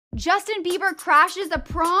Justin Bieber crashes a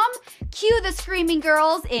prom? Cue the screaming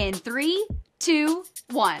girls in 3, 2,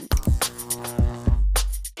 1.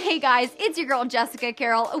 Hey guys, it's your girl Jessica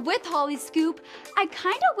Carroll with Holly's Scoop. I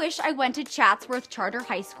kinda wish I went to Chatsworth Charter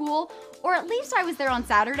High School, or at least I was there on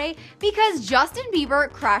Saturday, because Justin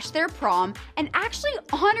Bieber crashed their prom and actually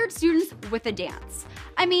honored students with a dance.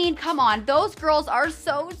 I mean, come on, those girls are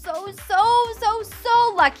so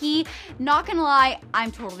lucky. Not gonna lie,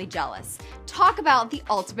 I'm totally jealous. Talk about the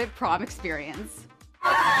ultimate prom experience.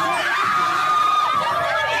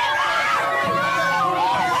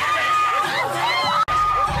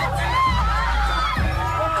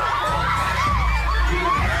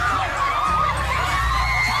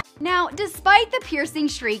 Now, despite the piercing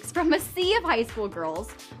shrieks from a sea of high school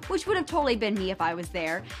girls, which would have totally been me if I was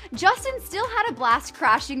there, Justin still had a blast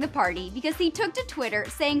crashing the party because he took to Twitter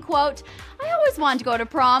saying, quote, "I always wanted to go to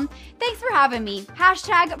prom. Thanks for having me.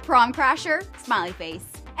 Hashtag prom crasher, smiley face."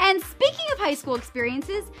 And speaking of high school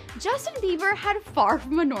experiences, Justin Bieber had far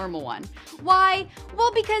from a normal one. Why?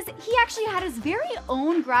 Well, because he actually had his very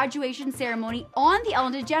own graduation ceremony on the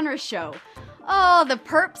Ellen DeGeneres show. Oh, the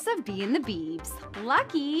perps of being the Biebs.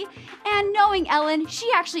 Lucky. And knowing Ellen,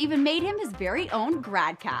 she actually even made him his very own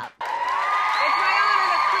grad cap. It's my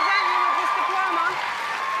honor to present you with this diploma.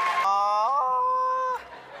 Aww.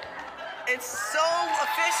 It's so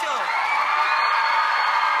official.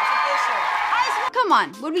 It's official. Come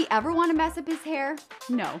on, would we ever want to mess up his hair?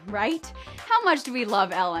 No, right? How much do we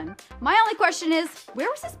love Ellen? My only question is, where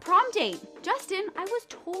was his prom date? Justin, I was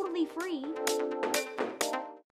totally free.